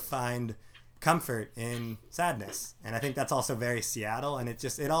ways to find comfort in sadness, and I think that's also very Seattle. And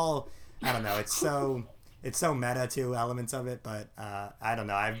it all, I don't know, it's so meta to elements of it, but I don't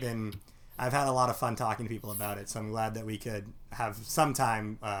know, I've had a lot of fun talking to people about it, so I'm glad that we could have some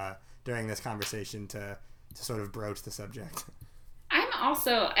time during this conversation to sort of broach the subject. I'm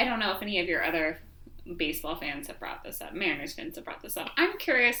also, I don't know if any of your other baseball fans have brought this up, Mariners fans have brought this up, I'm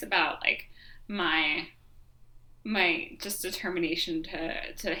curious about like my just determination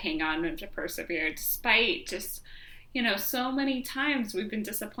to hang on and to persevere despite just, so many times we've been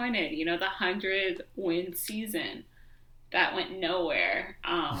disappointed. The 100-win season that went nowhere.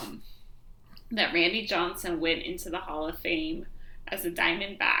 That Randy Johnson went into the Hall of Fame as a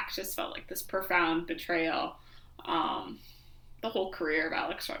Diamondback just felt like this profound betrayal. The whole career of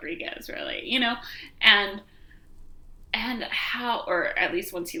Alex Rodriguez, really, and how, or at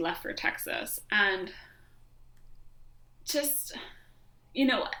least once he left for Texas, and just, in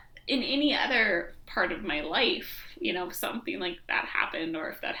any other part of my life, something like that happened, or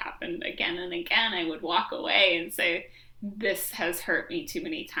if that happened again and again, I would walk away and say, this has hurt me too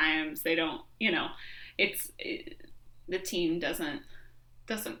many times. They don't, the team doesn't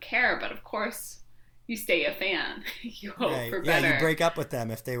care. But of course, you stay a fan. You hope for better. Yeah, you break up with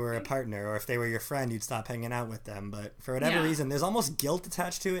them if they were a partner, or if they were your friend, you'd stop hanging out with them. But for whatever reason, there's almost guilt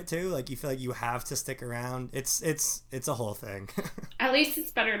attached to it too. Like you feel like you have to stick around. It's a whole thing. At least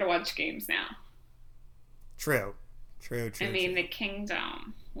it's better to watch games now. True. I mean, the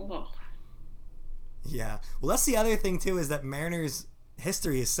Kingdom. Ugh. Yeah. Well, that's the other thing too, is that Mariners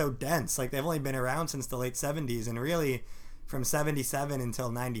history is so dense. Like they've only been around since the late 70s, and really from 77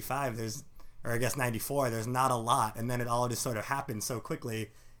 until 95 or I guess 94, there's not a lot, and then it all just sort of happened so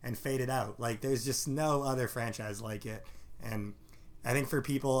quickly and faded out. Like there's just no other franchise like it. And I think for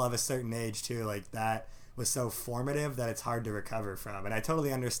people of a certain age too, like that was so formative that it's hard to recover from. And I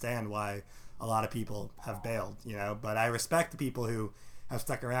totally understand why a lot of people have bailed, but I respect the people who have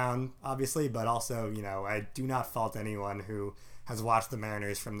stuck around, obviously, but also, I do not fault anyone who has watched the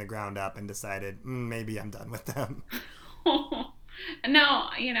Mariners from the ground up and decided, maybe I'm done with them. No,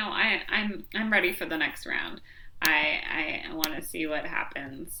 I'm ready for the next round. I want to see what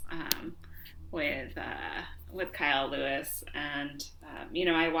happens with Kyle Lewis, and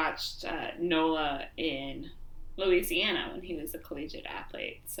I watched Nola in Louisiana when he was a collegiate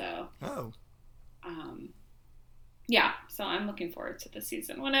athlete. So yeah, so I'm looking forward to the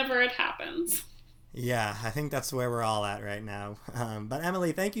season whenever it happens. Yeah, I think that's where we're all at right now. But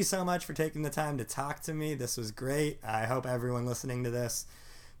Emily, thank you so much for taking the time to talk to me. This was great. I hope everyone listening to this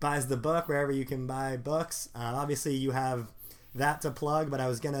buys the book wherever you can buy books. Obviously, you have that to plug, but I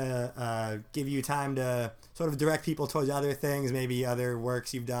was going to give you time to sort of direct people towards other things, maybe other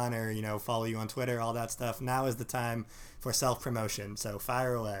works you've done, or, follow you on Twitter, all that stuff. Now is the time for self-promotion, so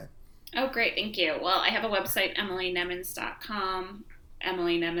fire away. Oh, great. Thank you. Well, I have a website, EmilyNemens.com.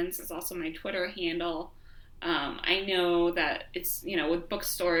 Emily Nemens is also my Twitter handle. I know that it's, with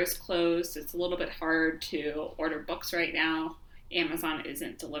bookstores closed, it's a little bit hard to order books right now. Amazon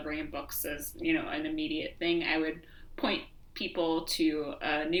isn't delivering books as, an immediate thing. I would point people to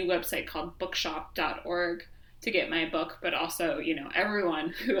a new website called bookshop.org to get my book, but also,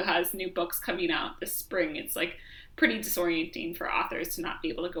 everyone who has new books coming out this spring, it's like pretty disorienting for authors to not be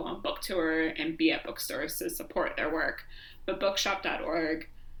able to go on book tour and be at bookstores to support their work. But bookshop.org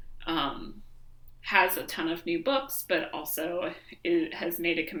has a ton of new books, but also it has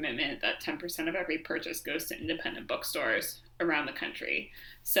made a commitment that 10% of every purchase goes to independent bookstores around the country.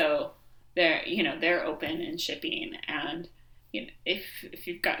 So they're open and shipping, and if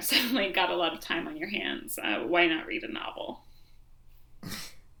you've suddenly got a lot of time on your hands, why not read a novel?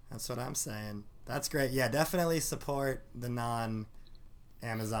 That's what I'm saying. That's great. Yeah, definitely support the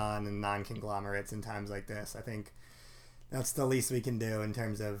non-Amazon and non-conglomerates in times like this. I think that's the least we can do in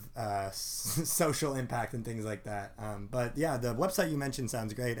terms of social impact and things like that. But yeah, the website you mentioned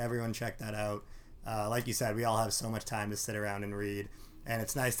sounds great. Everyone check that out. Like you said, we all have so much time to sit around and read, and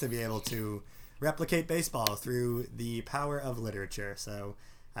it's nice to be able to replicate baseball through the power of literature. So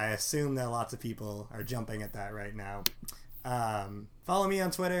I assume that lots of people are jumping at that right now. Follow me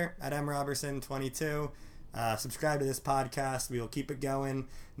on Twitter at mrobertson22. Subscribe to this podcast. We will keep it going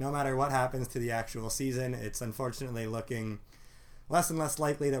no matter what happens to the actual season. It's unfortunately looking less and less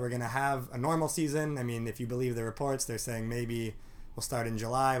likely that we're going to have a normal season. I mean, if you believe the reports, they're saying maybe we'll start in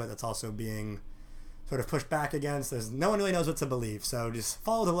July, but that's also being sort of pushed back against. No one really knows what to believe. So just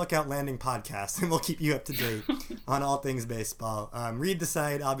follow the Lookout Landing podcast and we'll keep you up to date on all things baseball. Read the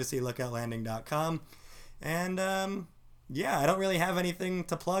site, obviously, lookoutlanding.com. And yeah, I don't really have anything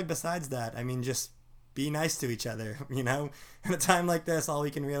to plug besides that. I mean, just be nice to each other, In a time like this, all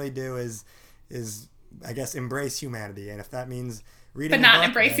we can really do is I guess, embrace humanity. And if that means reading but not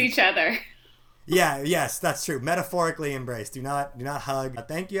embrace each other. Yeah, yes, that's true. Metaphorically embrace. Do not hug.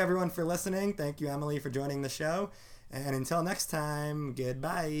 Thank you, everyone, for listening. Thank you, Emily, for joining the show. And until next time,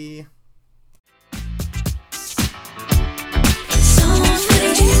 goodbye.